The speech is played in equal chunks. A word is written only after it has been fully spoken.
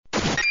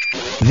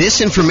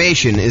This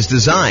information is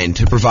designed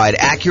to provide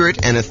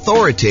accurate and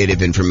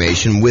authoritative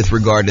information with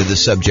regard to the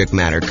subject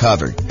matter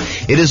covered.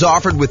 It is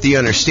offered with the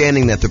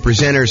understanding that the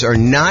presenters are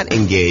not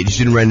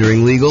engaged in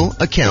rendering legal,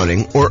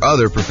 accounting, or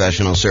other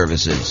professional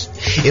services.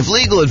 If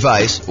legal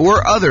advice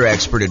or other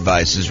expert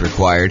advice is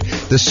required,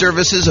 the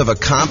services of a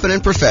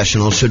competent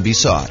professional should be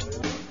sought.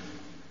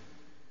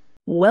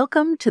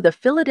 Welcome to the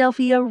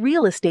Philadelphia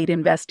Real Estate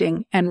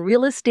Investing and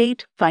Real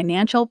Estate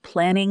Financial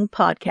Planning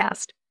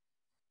Podcast.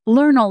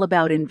 Learn all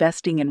about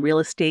investing in real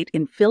estate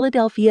in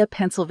Philadelphia,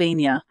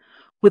 Pennsylvania,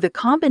 with a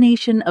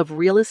combination of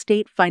real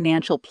estate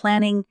financial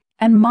planning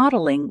and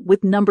modeling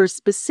with numbers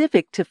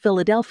specific to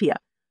Philadelphia,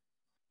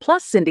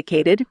 plus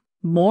syndicated,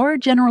 more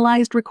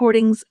generalized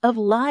recordings of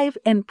live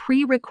and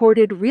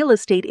pre-recorded real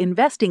estate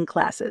investing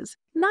classes,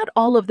 not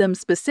all of them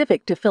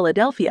specific to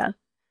Philadelphia.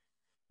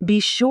 Be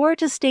sure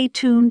to stay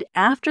tuned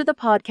after the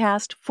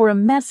podcast for a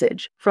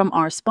message from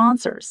our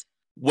sponsors.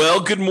 Well,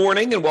 good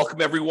morning and welcome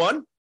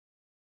everyone.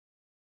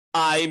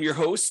 I am your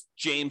host,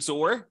 James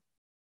Orr,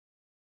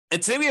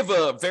 and today we have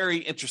a very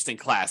interesting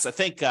class. I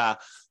think this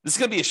is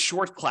going to be a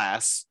short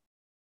class,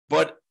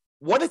 but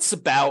what it's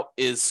about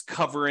is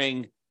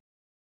covering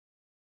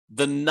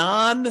the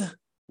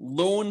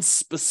non-loan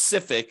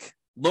specific,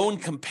 loan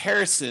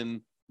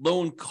comparison,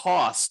 loan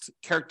cost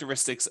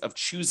characteristics of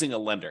choosing a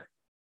lender.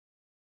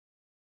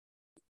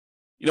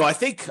 You know, I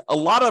think a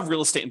lot of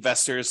real estate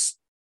investors,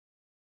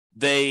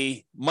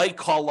 they might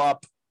call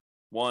up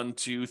 1,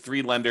 2,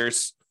 3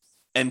 lenders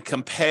and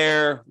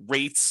compare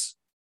rates,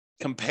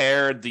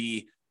 compare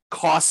the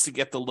cost to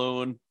get the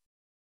loan.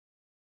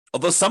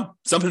 Although some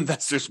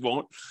investors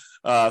won't.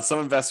 Some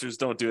investors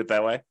don't do it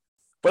that way.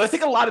 But I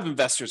think a lot of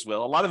investors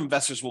will. A lot of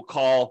investors will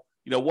call,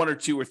 1 or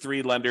 2 or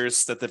 3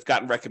 lenders that they've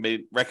gotten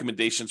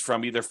recommendations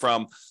from, either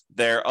from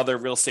their other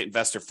real estate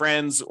investor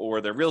friends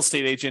or their real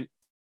estate agent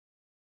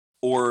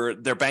or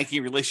their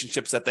banking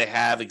relationships that they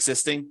have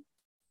existing.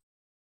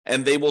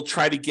 And they will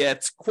try to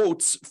get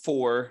quotes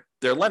for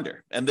their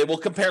lender. And they will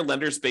compare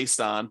lenders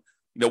based on,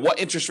 what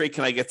interest rate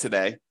can I get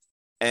today?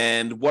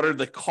 And what are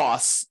the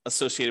costs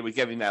associated with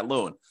getting that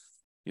loan?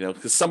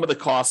 Because some of the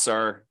costs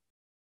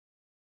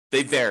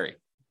they vary.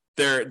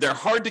 They're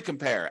hard to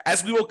compare,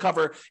 as we will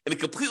cover in a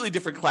completely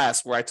different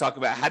class where I talk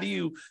about how do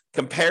you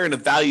compare and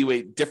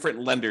evaluate different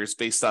lenders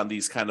based on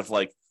these kind of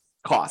like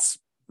costs.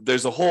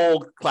 There's a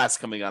whole class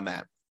coming on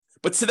that.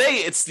 But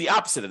today it's the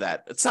opposite of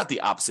that. It's not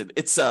the opposite.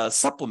 It's a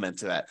supplement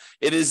to that.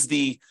 It is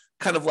the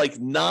kind of like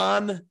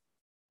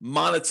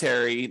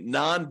non-monetary,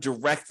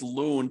 non-direct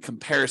loan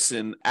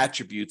comparison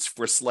attributes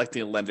for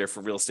selecting a lender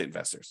for real estate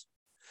investors.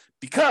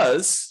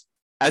 Because,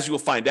 as you will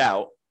find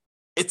out,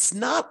 it's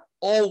not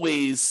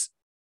always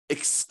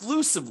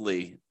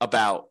exclusively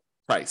about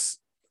price.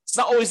 It's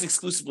not always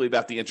exclusively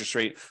about the interest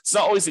rate. It's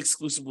not always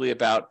exclusively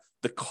about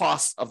the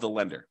cost of the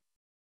lender.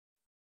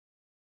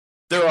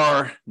 There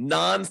are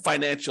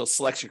non-financial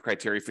selection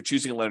criteria for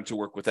choosing a lender to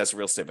work with as a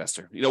real estate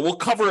investor. We'll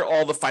cover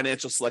all the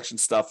financial selection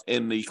stuff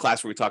in the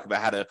class where we talk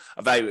about how to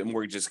evaluate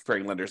mortgages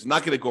comparing lenders. I'm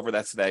not going to go over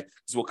that today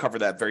because we'll cover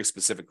that very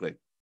specifically.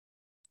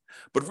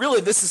 But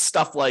really, this is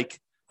stuff like,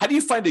 how do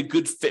you find a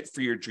good fit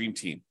for your dream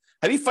team?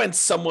 How do you find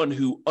someone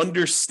who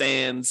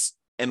understands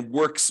and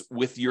works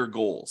with your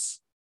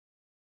goals,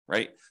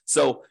 right?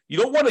 So you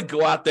don't want to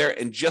go out there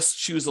and just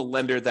choose a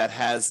lender that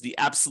has the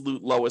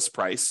absolute lowest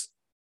price.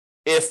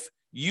 If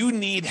you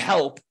need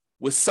help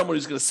with someone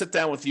who's going to sit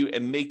down with you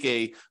and make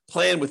a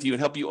plan with you and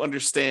help you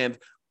understand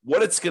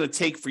what it's going to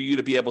take for you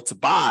to be able to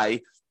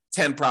buy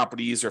 10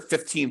 properties or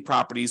 15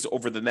 properties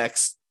over the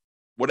next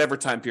whatever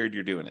time period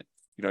you're doing it.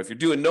 If you're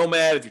doing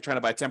Nomad, if you're trying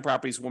to buy 10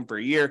 properties, 1 per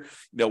year,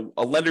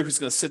 a lender who's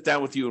going to sit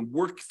down with you and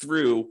work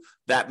through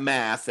that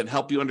math and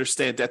help you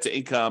understand debt to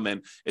income.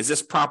 And is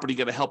this property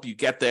going to help you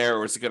get there?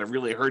 Or is it going to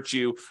really hurt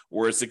you?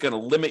 Or is it going to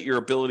limit your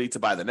ability to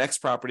buy the next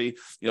property?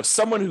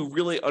 Someone who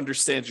really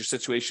understands your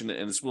situation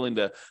and is willing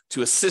to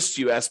assist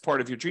you as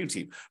part of your dream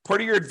team,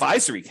 part of your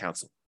advisory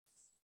council.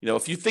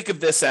 If you think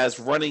of this as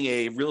running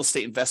a real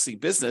estate investing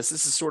business,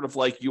 this is sort of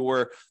like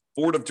your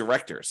board of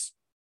directors.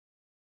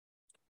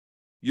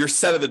 Your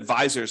set of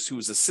advisors who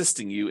is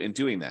assisting you in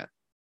doing that.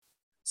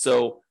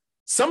 So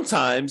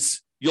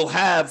sometimes you'll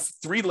have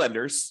 3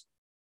 lenders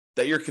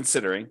that you're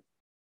considering,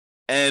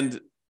 and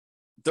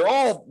they're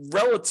all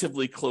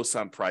relatively close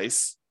on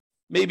price.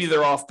 Maybe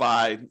they're off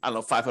by,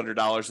 $500,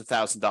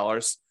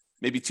 $1,000,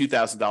 maybe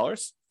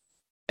 $2,000.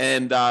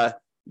 And,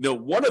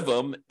 one of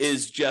them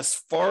is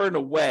just far and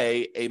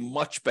away a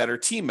much better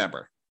team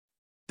member.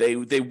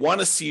 They want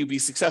to see you be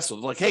successful.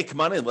 They're like, hey,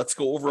 come on in. Let's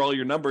go over all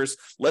your numbers.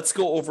 Let's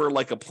go over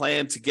like a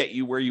plan to get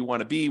you where you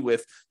want to be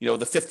with,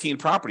 the 15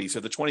 properties or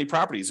the 20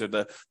 properties or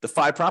the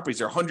 5 properties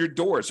or 100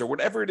 doors or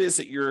whatever it is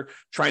that you're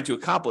trying to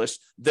accomplish.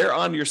 They're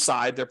on your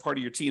side. They're part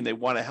of your team. They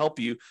want to help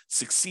you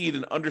succeed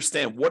and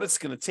understand what it's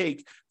going to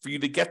take for you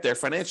to get there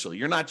financially.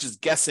 You're not just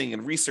guessing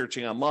and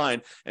researching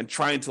online and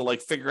trying to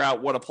like figure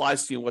out what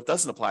applies to you and what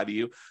doesn't apply to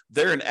you.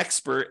 They're an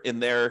expert in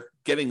their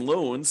getting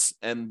loans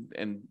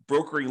and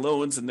brokering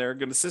loans, and they're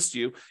going to assist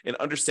you in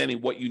understanding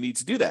what you need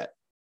to do that.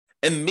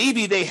 And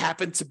maybe they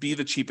happen to be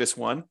the cheapest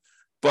one.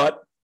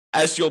 But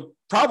as you'll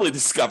probably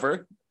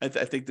discover, I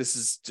think this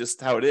is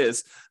just how it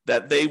is,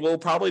 that they will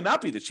probably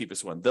not be the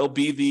cheapest one. They'll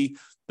be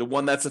the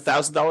one that's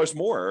 $1,000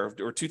 more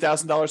or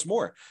 $2,000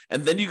 more.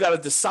 And then you got to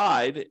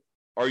decide,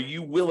 are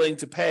you willing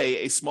to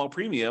pay a small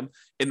premium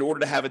in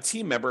order to have a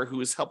team member who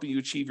is helping you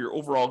achieve your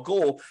overall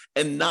goal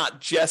and not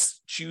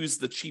just choose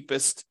the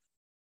cheapest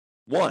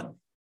one?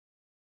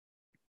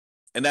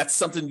 And that's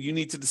something you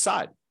need to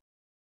decide.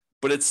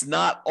 But it's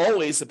not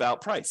always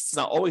about price. It's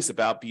not always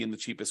about being the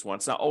cheapest one.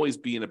 It's not always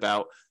being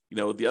about,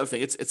 the other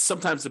thing. It's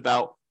sometimes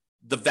about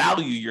the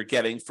value you're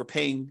getting for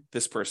paying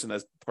this person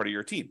as part of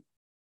your team.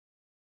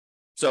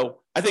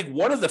 So I think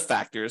one of the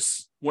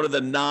factors, one of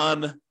the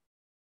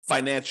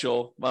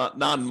non-financial,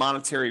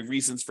 non-monetary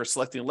reasons for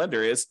selecting a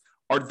lender is,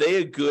 are they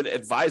a good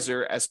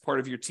advisor as part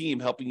of your team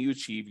helping you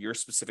achieve your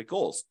specific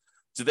goals?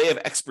 Do they have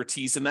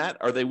expertise in that?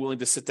 Are they willing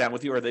to sit down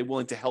with you? Are they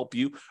willing to help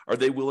you? Are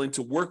they willing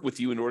to work with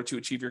you in order to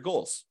achieve your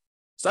goals?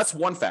 So that's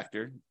one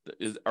factor.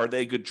 Are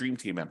they a good dream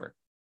team member?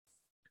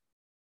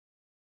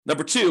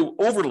 Number two,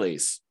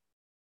 overlays.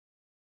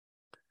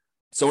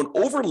 So an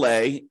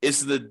overlay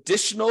is an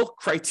additional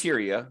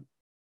criteria,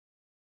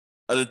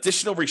 an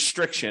additional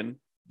restriction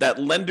that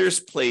lenders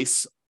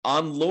place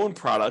on loan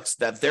products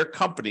that their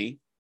company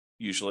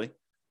usually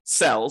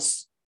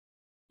sells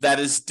that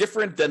is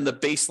different than the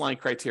baseline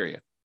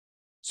criteria.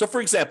 So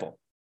for example,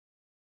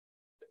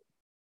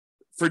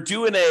 for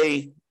doing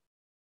a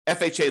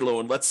FHA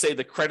loan, let's say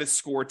the credit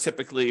score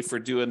typically for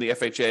doing the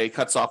FHA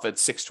cuts off at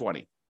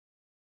 620.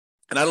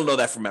 And I don't know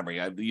that from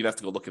memory. You'd have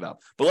to go look it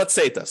up. But let's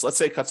say it does. Let's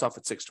say it cuts off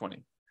at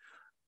 620.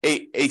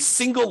 A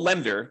single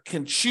lender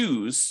can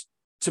choose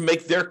to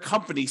make their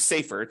company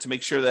safer, to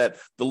make sure that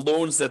the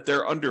loans that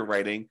they're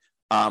underwriting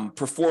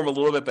perform a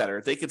little bit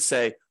better. They could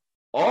say,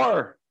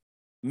 our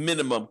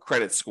minimum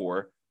credit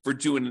score for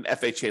doing an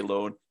FHA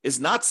loan is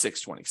not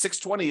 620.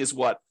 620 is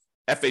what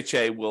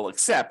FHA will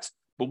accept,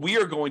 but we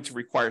are going to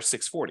require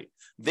 640.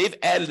 They've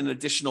added an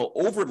additional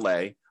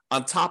overlay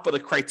on top of the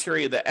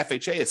criteria that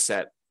FHA has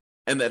set,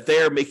 and that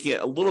they're making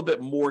it a little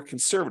bit more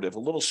conservative, a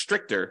little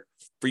stricter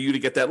for you to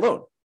get that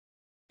loan.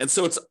 And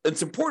so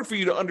it's important for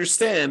you to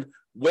understand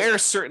where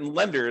certain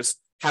lenders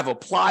have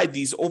applied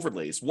these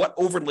overlays, what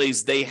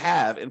overlays they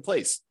have in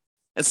place.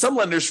 And some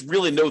lenders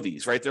really know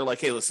these, right? They're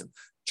like, hey, listen,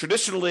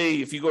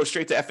 traditionally, if you go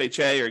straight to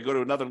FHA or you go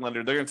to another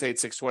lender, they're going to say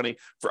it's 620.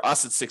 For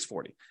us, it's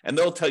 640. And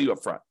they'll tell you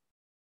up front.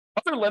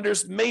 Other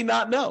lenders may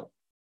not know.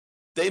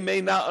 They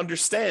may not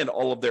understand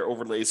all of their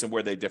overlays and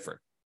where they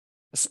differ,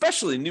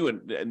 especially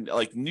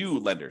new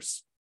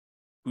lenders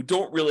who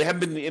haven't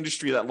been in the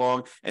industry that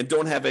long and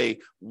don't have a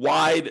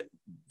wide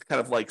kind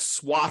of like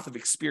swath of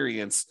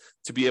experience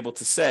to be able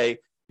to say,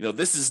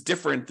 this is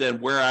different than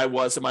where I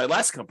was in my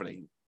last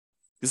company.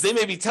 Because they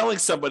may be telling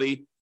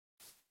somebody,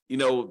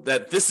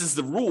 that this is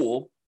the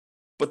rule,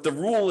 but the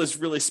rule is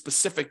really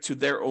specific to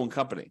their own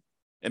company.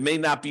 It may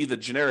not be the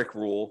generic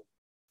rule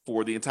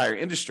for the entire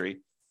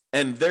industry,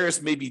 and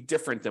theirs may be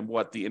different than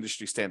what the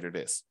industry standard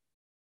is.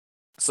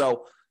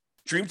 So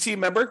dream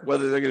team member,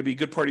 whether they're going to be a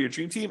good part of your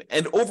dream team,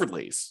 and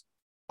overlays.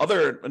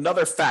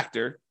 Another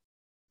factor,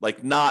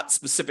 like not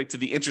specific to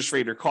the interest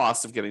rate or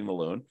cost of getting the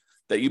loan,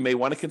 that you may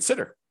want to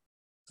consider.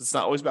 It's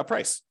not always about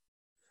price.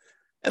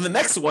 And the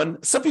next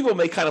one, some people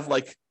may kind of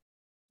like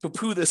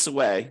poo-poo this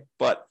away,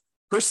 but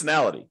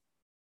personality.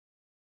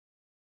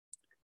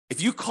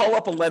 If you call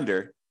up a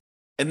lender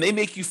and they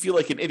make you feel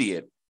like an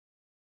idiot,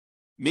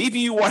 maybe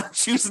you want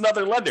to choose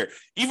another lender,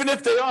 even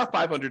if they are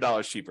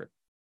 $500 cheaper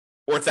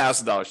or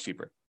 $1,000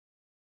 cheaper.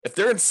 If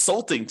they're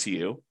insulting to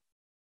you,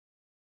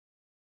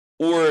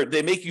 or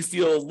they make you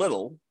feel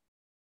little,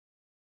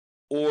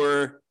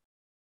 or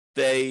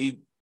they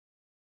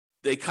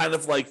kind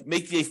of like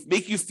make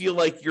you feel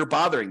like you're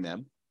bothering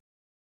them,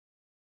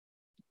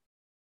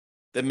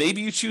 then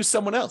maybe you choose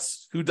someone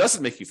else who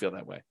doesn't make you feel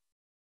that way.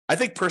 I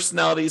think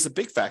personality is a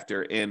big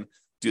factor in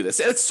do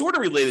this. And it's sort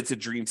of related to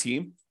Dream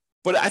Team,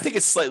 but I think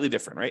it's slightly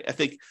different, right? I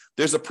think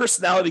there's a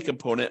personality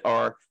component,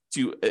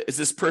 is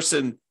this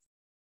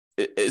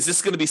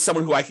going to be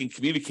someone who I can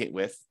communicate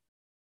with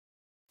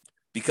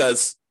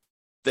because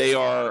they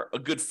are a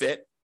good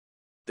fit,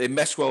 they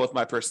mesh well with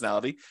my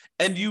personality,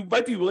 and you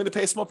might be willing to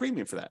pay a small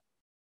premium for that.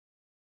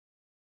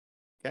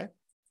 Okay?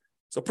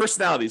 So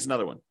personality is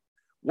another one.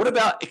 What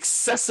about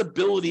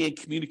accessibility and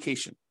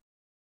communication?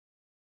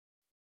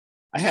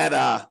 I had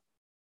a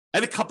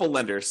couple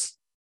lenders.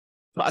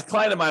 A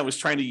client of mine was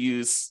trying to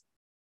use,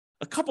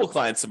 a couple of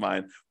clients of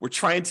mine were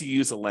trying to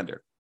use a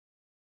lender.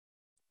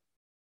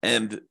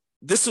 And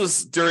this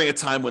was during a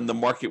time when the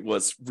market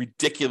was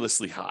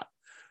ridiculously hot.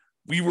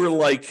 We were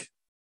like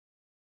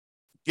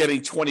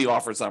getting 20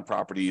 offers on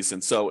properties.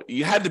 And so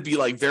you had to be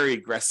like very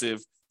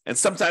aggressive. And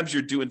sometimes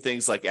you're doing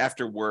things like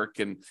after work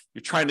and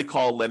you're trying to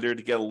call a lender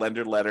to get a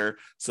lender letter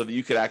so that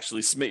you could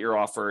actually submit your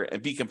offer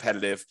and be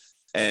competitive.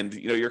 And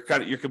you're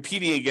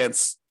competing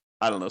against,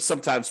 I don't know,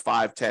 sometimes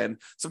 5, 10,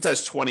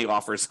 sometimes 20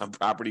 offers on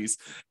properties.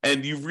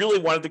 And you really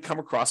wanted to come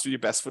across with your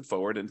best foot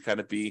forward and kind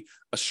of be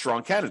a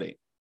strong candidate.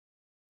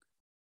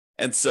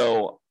 And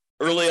so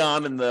early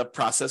on in the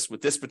process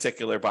with this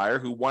particular buyer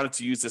who wanted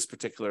to use this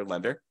particular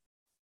lender,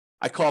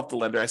 I call up the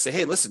lender. I say,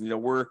 hey, listen,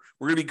 we're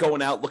going to be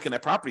going out looking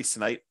at properties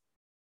tonight.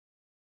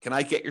 Can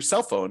I get your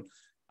cell phone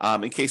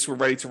in case we're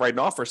ready to write an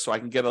offer so I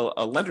can get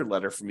a lender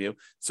letter from you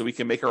so we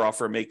can make our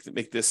offer,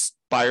 make this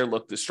buyer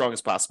look as strong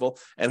as possible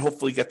and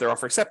hopefully get their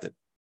offer accepted?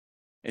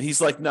 And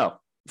he's like, no,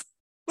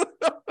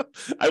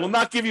 I will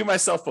not give you my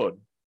cell phone.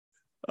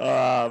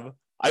 I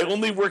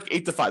only work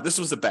 8 to 5. This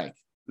was a bank.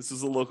 This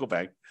was a local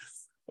bank,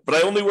 but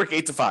I only work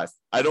 8 to 5.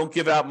 I don't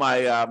give out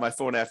my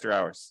phone after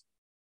hours.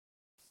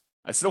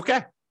 I said,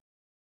 okay.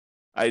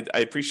 I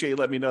appreciate you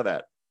letting me know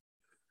that.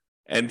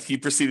 And he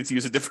proceeded to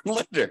use a different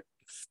lender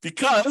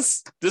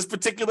because this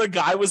particular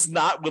guy was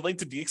not willing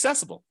to be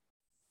accessible.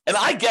 And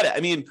I get it.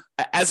 I mean,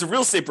 as a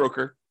real estate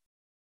broker,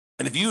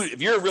 and if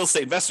you're a real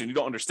estate investor and you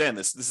don't understand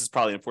this is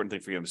probably an important thing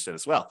for you to understand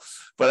as well.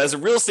 But as a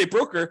real estate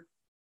broker,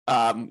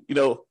 I'll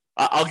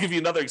give you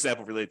another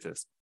example related to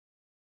this.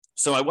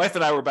 So my wife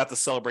and I were about to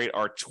celebrate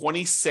our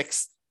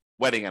 26th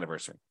wedding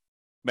anniversary,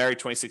 married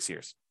 26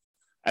 years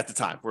at the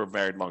time. We're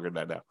married longer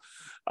than that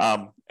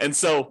now. And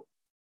so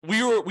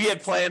we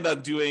had planned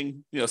on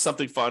doing,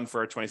 something fun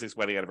for our 26th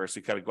wedding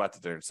anniversary, kind of go out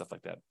to dinner and stuff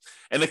like that.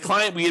 And the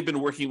client we had been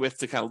working with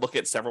to kind of look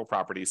at several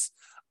properties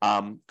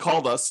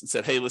called us and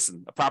said, hey,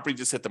 listen, a property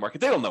just hit the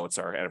market. They don't know it's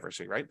our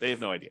anniversary, right? They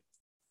have no idea.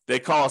 They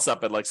call us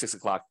up at like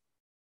 6:00.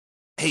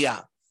 Hey,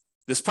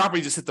 this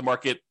property just hit the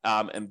market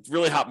and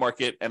really hot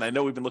market. And I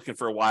know we've been looking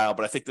for a while,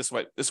 but I think this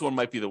one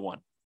might be the one.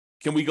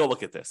 Can we go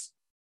look at this?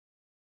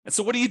 And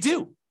so what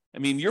do? I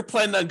mean, you're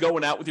planning on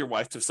going out with your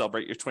wife to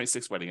celebrate your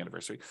 26th wedding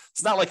anniversary.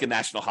 It's not like a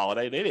national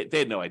holiday. They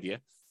had no idea.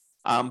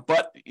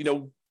 But,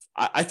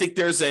 I think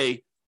there's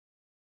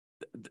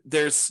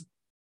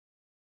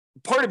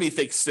part of me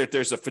thinks that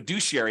there's a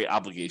fiduciary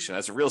obligation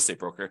as a real estate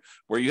broker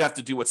where you have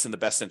to do what's in the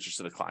best interest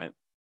of the client.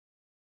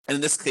 And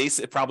in this case,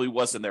 it probably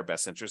was in their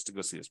best interest to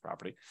go see this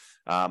property.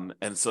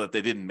 And so that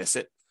they didn't miss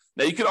it.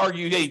 Now, you could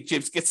argue, hey,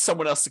 James, get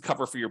someone else to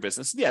cover for your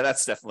business. Yeah,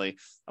 that's definitely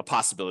a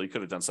possibility. You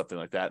could have done something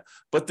like that.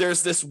 But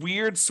there's this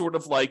weird sort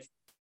of like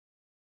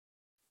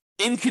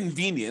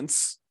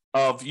inconvenience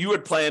of you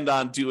had planned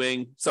on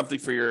doing something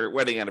for your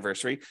wedding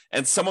anniversary,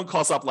 and someone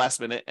calls up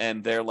last minute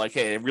and they're like,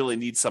 hey, I really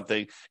need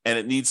something, and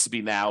it needs to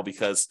be now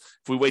because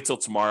if we wait till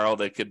tomorrow,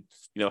 they could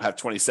have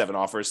 27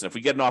 offers. And if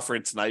we get an offer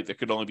in tonight, there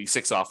could only be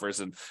 6 offers.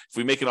 And if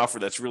we make an offer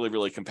that's really,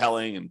 really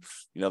compelling and,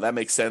 that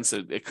makes sense,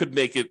 it could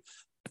make it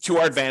to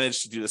our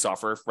advantage to do this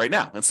offer right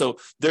now. And so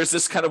there's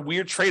this kind of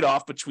weird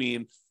trade-off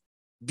between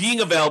being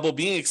available,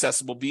 being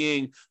accessible,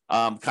 being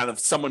kind of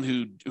someone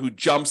who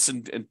jumps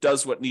and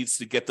does what needs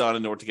to get done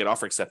in order to get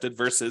offer accepted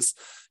versus,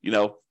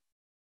 nope,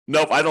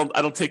 I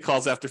don't take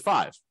calls after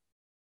 5.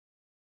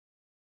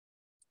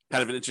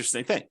 Kind of an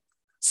interesting thing.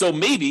 So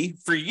maybe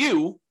for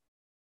you,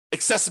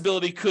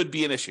 accessibility could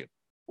be an issue,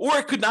 or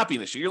it could not be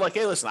an issue. You're like,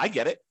 hey, listen, I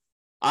get it.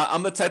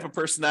 I'm the type of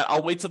person that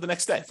I'll wait till the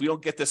next day. If we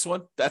don't get this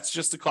one, that's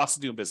just the cost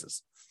of doing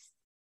business.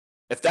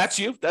 If that's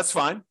you, that's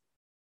fine.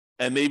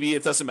 And maybe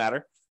it doesn't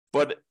matter.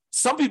 But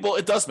some people,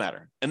 it does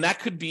matter. And that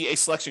could be a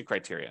selection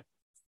criteria.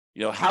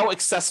 How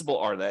accessible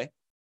are they?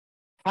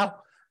 How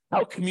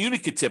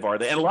communicative are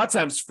they? And a lot of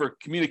times for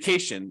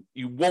communication,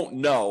 you won't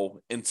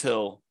know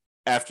until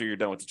after you're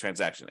done with the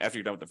transaction, after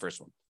you're done with the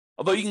first one.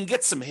 Although you can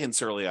get some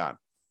hints early on.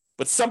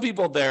 But some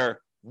people, they're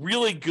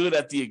really good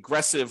at the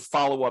aggressive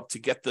follow-up to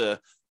get the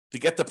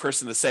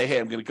person to say, hey,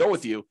 I'm going to go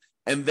with you.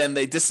 And then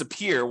they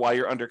disappear while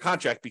you're under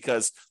contract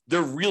because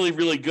they're really,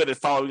 really good at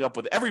following up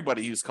with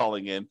everybody who's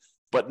calling in,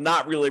 but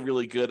not really,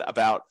 really good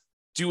about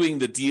doing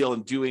the deal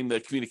and doing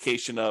the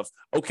communication of,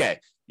 okay,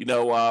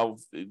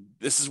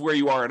 this is where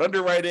you are in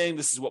underwriting.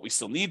 This is what we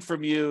still need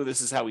from you.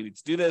 This is how we need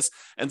to do this.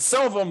 And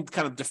some of them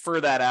kind of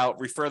refer that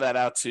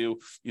out to,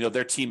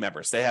 their team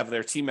members. They have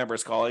their team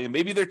members calling, and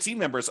maybe their team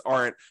members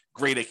aren't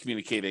great at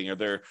communicating, or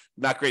they're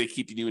not great at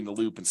keeping you in the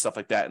loop and stuff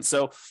like that. And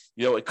so,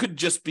 it could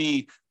just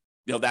be,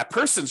 that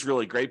person's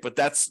really great, but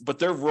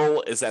their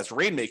role is as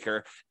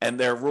rainmaker, and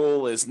their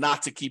role is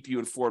not to keep you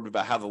informed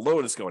about how the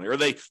loan is going, or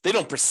they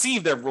don't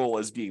perceive their role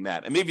as being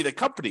that. And maybe the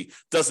company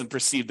doesn't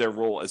perceive their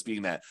role as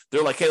being that.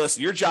 They're like, hey,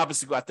 listen, your job is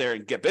to go out there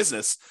and get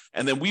business,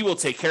 and then we will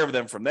take care of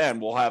them from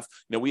them. We'll have,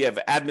 we have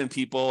admin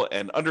people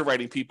and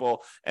underwriting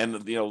people, and,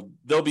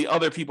 there'll be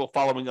other people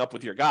following up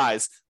with your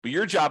guys, but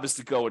your job is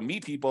to go and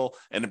meet people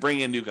and to bring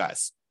in new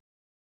guys.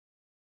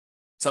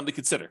 Something to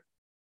consider.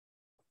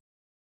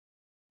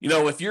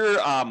 If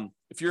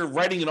you're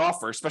writing an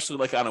offer, especially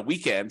like on a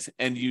weekend,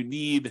 and you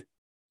need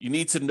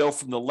to know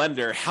from the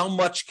lender how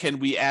much can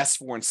we ask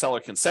for in seller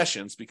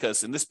concessions,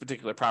 because in this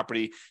particular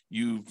property,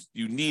 you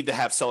need to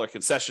have seller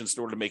concessions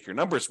in order to make your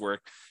numbers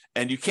work,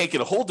 and you can't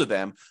get a hold of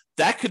them,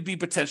 that could be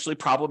potentially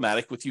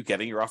problematic with you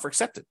getting your offer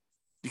accepted,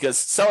 because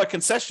seller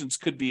concessions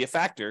could be a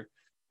factor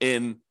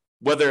in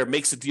whether it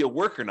makes a deal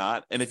work or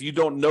not. And if you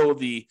don't know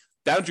the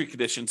boundary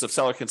conditions of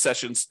seller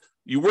concessions,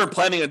 you weren't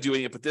planning on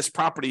doing it, but this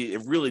property,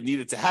 it really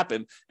needed to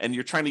happen, and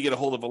you're trying to get a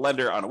hold of a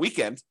lender on a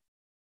weekend,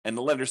 and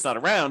the lender's not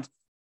around,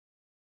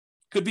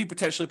 could be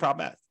potentially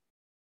problematic.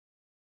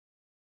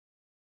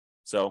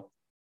 So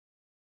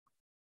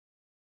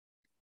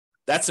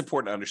That's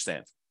important to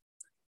understand.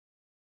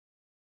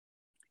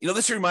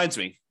 This reminds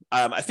me,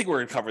 I think we're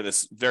going to cover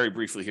this very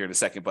briefly here in a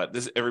second, but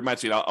it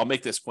reminds me, I'll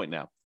make this point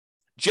now.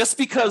 Just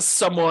because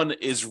someone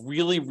is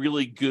really,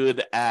 really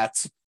good at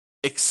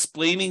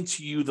explaining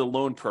to you the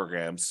loan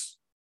programs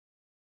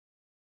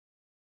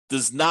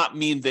does not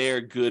mean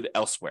they're good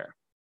elsewhere.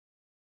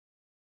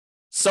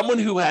 Someone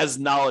who has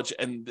knowledge,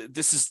 and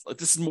this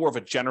is more of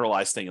a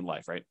generalized thing in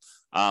life, right?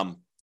 I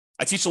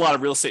teach a lot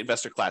of real estate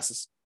investor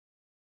classes.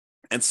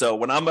 And so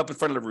when I'm up in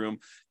front of the room,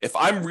 if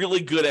I'm really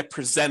good at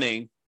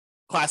presenting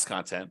class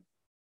content,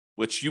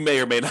 which you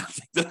may or may not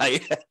think that I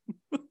am,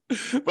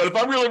 but if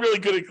I'm really, really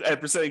good at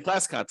presenting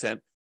class content,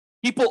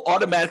 people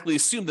automatically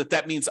assume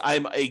that means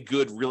I'm a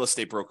good real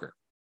estate broker,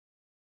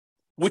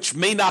 which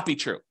may not be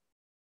true.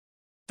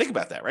 Think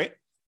about that, right?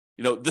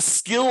 The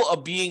skill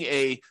of being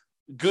a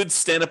good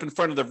stand up in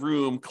front of the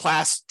room,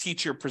 class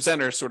teacher,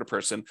 presenter sort of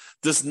person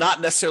does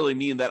not necessarily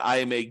mean that I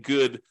am a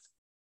good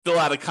fill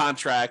out a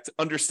contract,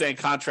 understand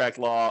contract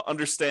law,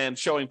 understand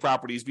showing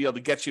properties, be able to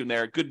get you in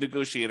there, good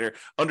negotiator,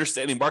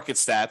 understanding market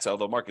stats,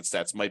 although market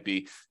stats might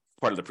be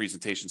part of the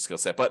presentation skill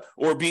set,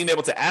 or being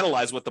able to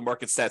analyze what the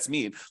market stats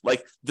mean.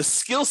 Like the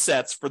skill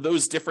sets for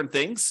those different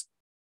things,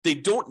 they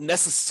don't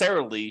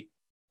necessarily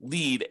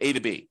lead A to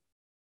B.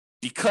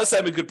 Because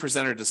I'm a good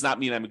presenter does not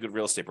mean I'm a good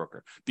real estate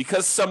broker.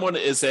 Because someone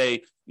is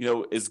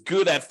is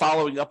good at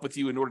following up with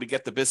you in order to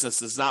get the business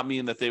does not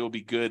mean that they will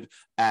be good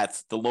at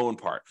the loan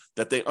part,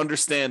 that they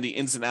understand the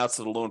ins and outs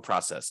of the loan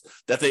process,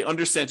 that they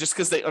understand, just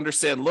because they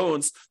understand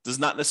loans does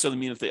not necessarily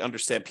mean that they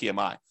understand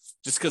PMI.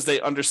 Just because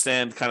they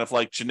understand kind of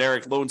like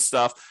generic loan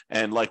stuff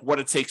and like what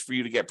it takes for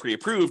you to get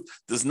pre-approved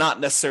does not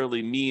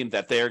necessarily mean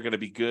that they are going to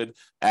be good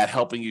at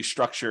helping you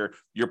structure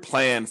your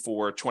plan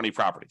for 20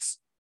 properties.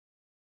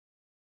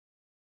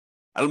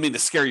 I don't mean to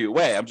scare you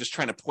away. I'm just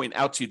trying to point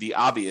out to you the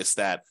obvious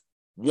that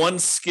one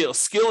skill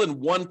in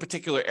one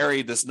particular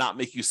area does not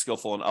make you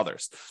skillful in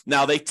others.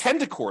 Now, they tend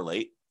to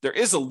correlate. There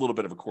is a little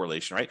bit of a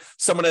correlation, right?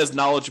 Someone has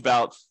knowledge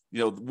about,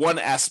 one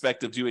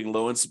aspect of doing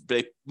loans.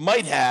 They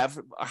might have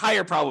a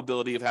higher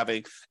probability of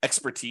having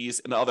expertise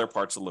in other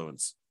parts of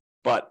loans.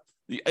 But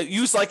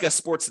use like a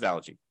sports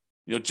analogy.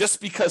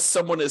 Just because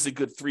someone is a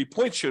good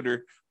 3-point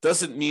shooter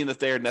doesn't mean that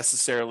they are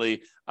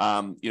necessarily,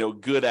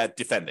 good at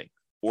defending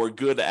or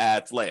good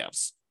at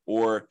layups,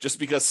 or just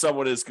because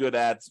someone is good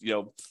at,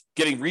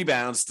 getting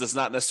rebounds does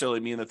not necessarily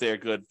mean that they're a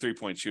good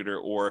 3-point shooter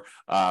or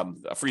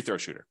a free throw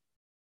shooter,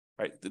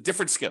 right? The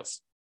different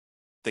skills.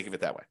 Think of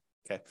it that way.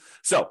 Okay.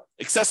 So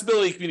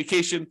accessibility,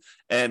 communication,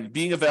 and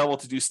being available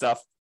to do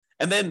stuff.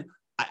 And then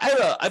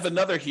I have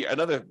another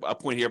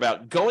point here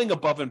about going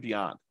above and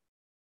beyond.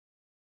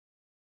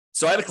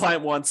 So I had a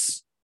client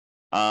once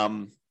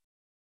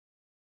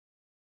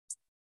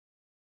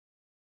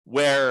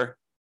where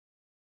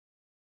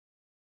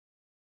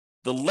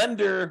the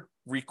lender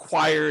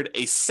required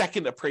a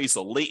second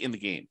appraisal late in the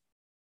game.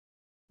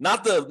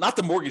 Not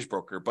the mortgage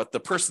broker, but the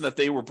person that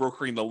they were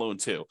brokering the loan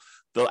to,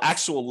 the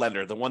actual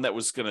lender, the one that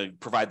was going to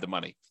provide the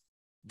money.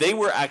 They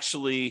were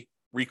actually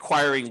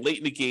requiring late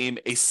in the game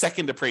a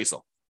second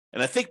appraisal.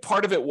 And I think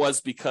part of it was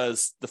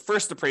because the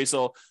first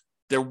appraisal,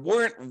 there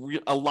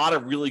weren't a lot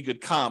of really good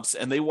comps,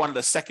 and they wanted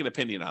a second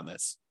opinion on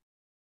this.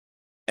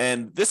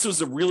 And this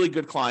was a really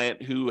good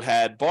client who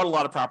had bought a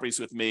lot of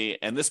properties with me,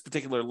 and this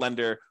particular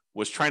lender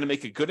was trying to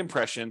make a good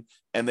impression,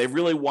 and they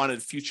really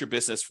wanted future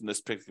business from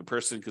this particular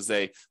person because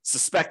they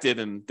suspected,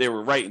 and they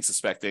were right in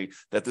suspecting,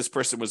 that this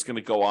person was going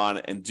to go on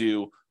and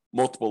do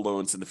multiple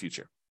loans in the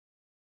future.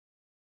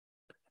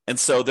 And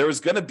so there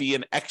was going to be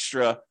an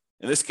extra,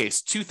 in this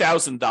case,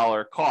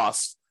 $2,000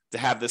 cost to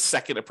have this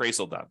second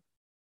appraisal done.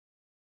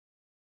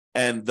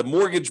 And the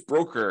mortgage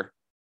broker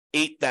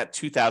ate that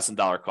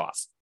 $2,000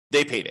 cost.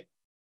 They paid it.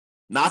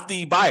 Not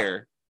the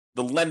buyer,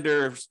 the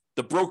lender,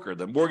 the broker,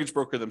 the mortgage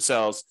broker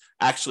themselves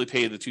actually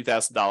paid the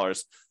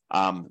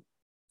 $2,000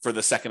 for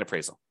the second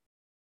appraisal.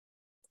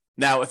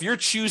 Now, if you're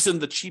choosing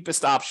the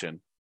cheapest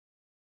option,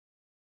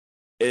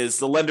 is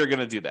the lender going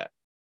to do that?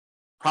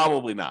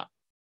 Probably not.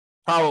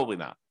 Probably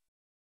not.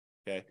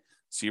 Okay.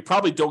 So you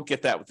probably don't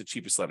get that with the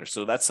cheapest lender.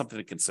 So that's something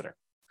to consider.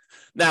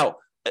 Now,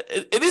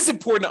 it is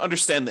important to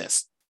understand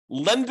this.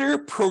 Lender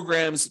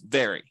programs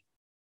vary.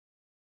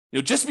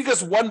 Just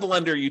because one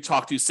lender you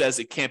talk to says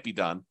it can't be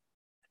done,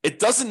 it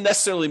doesn't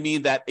necessarily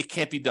mean that it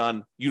can't be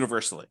done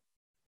universally.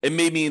 It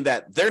may mean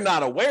that they're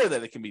not aware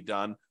that it can be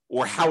done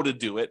or how to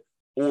do it,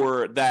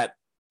 or that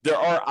there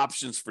are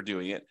options for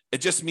doing it.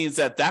 It just means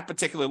that that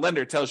particular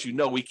lender tells you,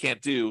 no, we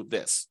can't do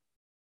this.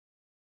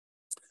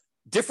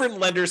 Different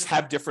lenders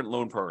have different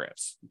loan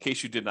programs, in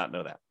case you did not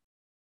know that.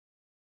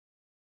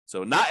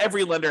 So not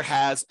every lender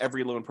has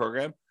every loan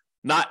program.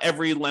 Not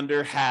every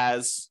lender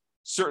has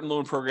certain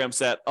loan programs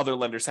that other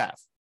lenders have.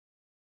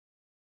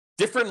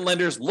 Different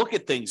lenders look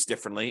at things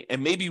differently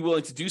and may be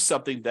willing to do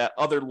something that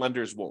other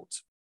lenders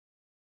won't.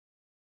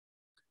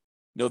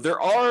 There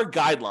are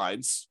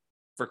guidelines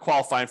for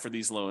qualifying for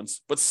these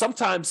loans, but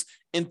sometimes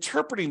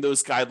interpreting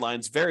those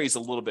guidelines varies a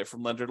little bit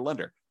from lender to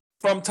lender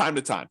from time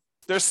to time.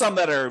 There's some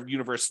that are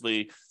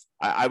universally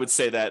I would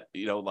say that,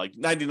 like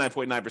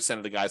 99.9%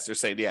 of the guys, they're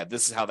saying, yeah,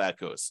 this is how that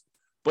goes.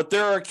 But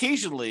there are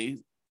occasionally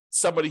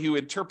somebody who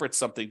interprets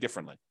something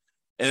differently.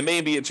 And it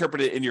may be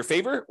interpreted in your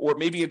favor, or it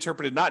may be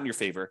interpreted not in your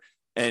favor.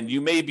 And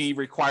you may be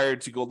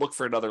required to go look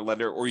for another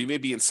lender, or you may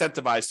be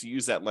incentivized to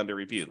use that lender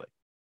repeatedly.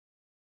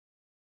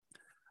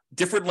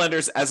 Different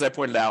lenders, as I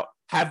pointed out,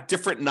 have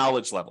different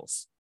knowledge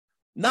levels.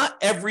 Not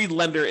every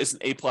lender is an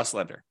A+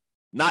 lender.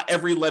 Not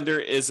every lender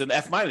is an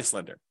F-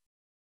 lender.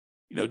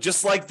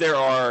 Just like there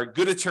are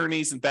good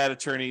attorneys and bad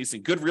attorneys,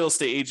 and good real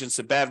estate agents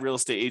and bad real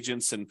estate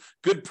agents, and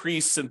good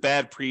priests and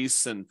bad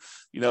priests, and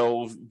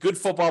good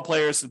football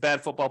players and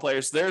bad football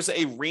players, there's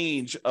a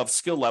range of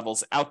skill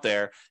levels out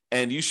there,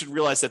 and you should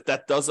realize that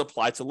that does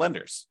apply to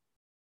lenders.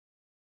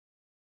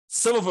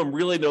 Some of them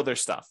really know their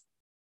stuff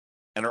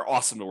and are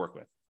awesome to work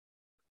with.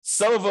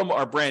 Some of them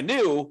are brand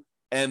new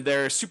and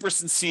they're super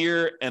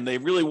sincere and they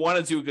really want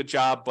to do a good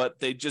job, but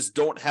they just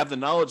don't have the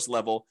knowledge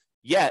level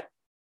yet.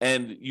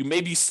 And you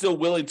may be still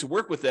willing to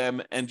work with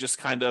them and just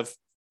kind of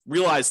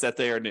realize that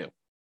they are new.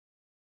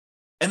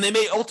 And they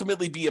may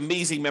ultimately be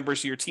amazing members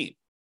of your team.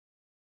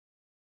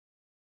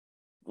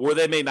 Or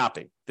they may not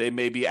be. They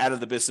may be out of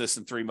the business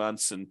in 3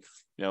 months, and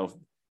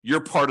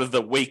you're part of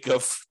the wake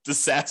of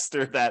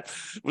disaster that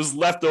was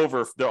left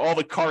over, all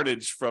the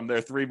carnage from their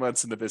 3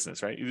 months in the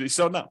business, right? You just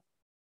don't know.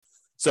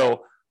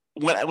 So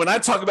when I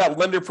talk about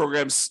lender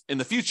programs in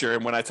the future,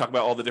 and when I talk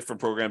about all the different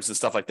programs and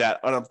stuff like that,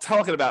 what I'm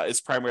talking about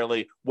is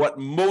primarily what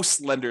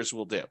most lenders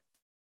will do.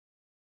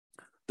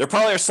 There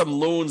probably are some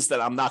loans that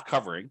I'm not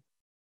covering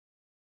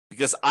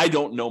because I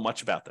don't know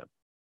much about them.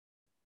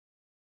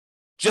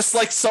 Just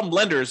like some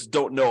lenders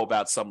don't know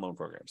about some loan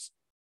programs.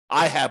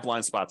 I have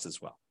blind spots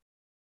as well.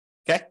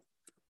 Okay?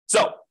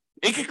 So,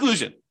 in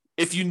conclusion,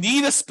 if you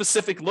need a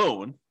specific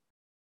loan,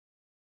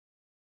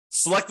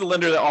 select the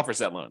lender that offers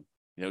that loan.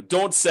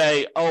 Don't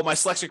say, oh, my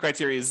selection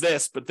criteria is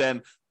this, but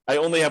then I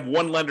only have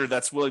one lender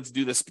that's willing to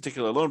do this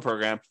particular loan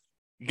program.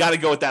 You got to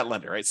go with that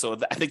lender, right? So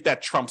I think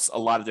that trumps a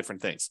lot of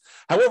different things.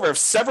 However, if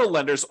several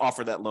lenders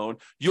offer that loan,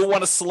 you'll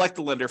want to select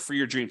the lender for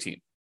your dream team.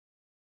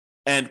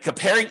 And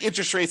comparing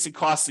interest rates and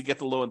costs to get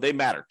the loan, they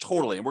matter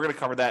totally. And we're going to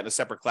cover that in a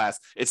separate class.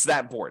 It's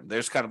that important.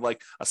 There's kind of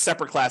like a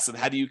separate class on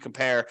how do you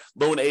compare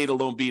loan A to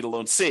loan B to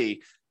loan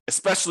C,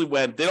 especially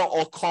when they don't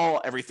all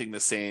call everything the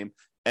same.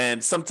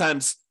 And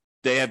sometimes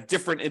they have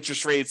different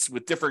interest rates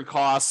with different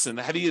costs. And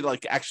how do you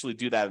actually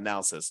do that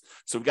analysis?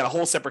 So we've got a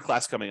whole separate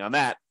class coming on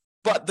that.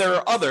 But there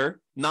are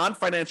other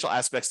non-financial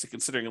aspects to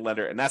considering a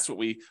lender, and that's what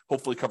we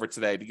hopefully covered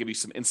today to give you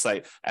some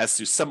insight as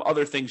to some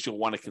other things you'll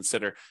want to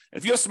consider. And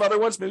if you have some other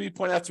ones, maybe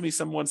point out to me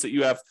some ones that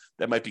you have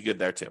that might be good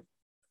there too.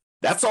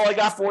 That's all I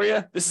got for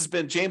you. This has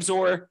been James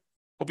Orr.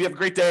 Hope you have a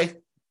great day.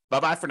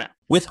 Bye-bye for now.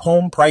 With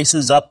home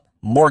prices up,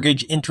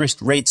 mortgage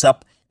interest rates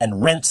up,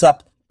 and rents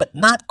up, but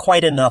not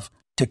quite enough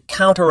to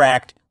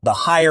counteract the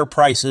higher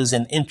prices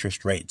and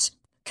interest rates,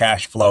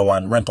 cash flow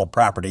on rental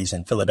properties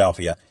in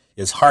Philadelphia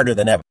is harder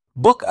than ever.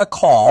 Book a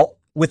call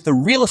with the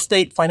Real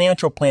Estate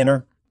Financial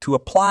Planner to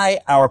apply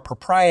our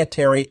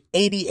proprietary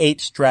 88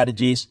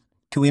 strategies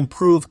to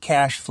improve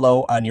cash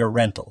flow on your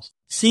rentals.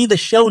 See the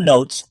show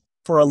notes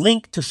for a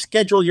link to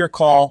schedule your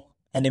call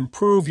and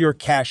improve your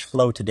cash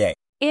flow today.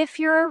 If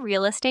you're a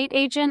real estate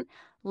agent,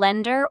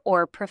 lender,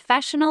 or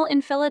professional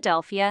in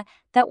Philadelphia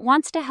that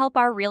wants to help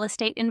our real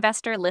estate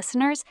investor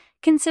listeners,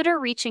 consider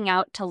reaching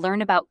out to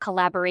learn about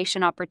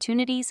collaboration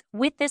opportunities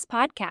with this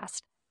podcast.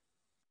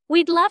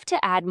 We'd love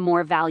to add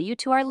more value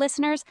to our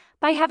listeners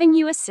by having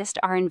you assist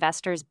our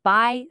investors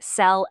buy,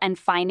 sell, and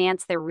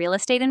finance their real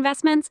estate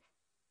investments.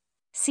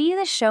 See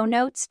the show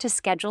notes to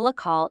schedule a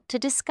call to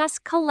discuss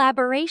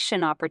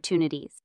collaboration opportunities.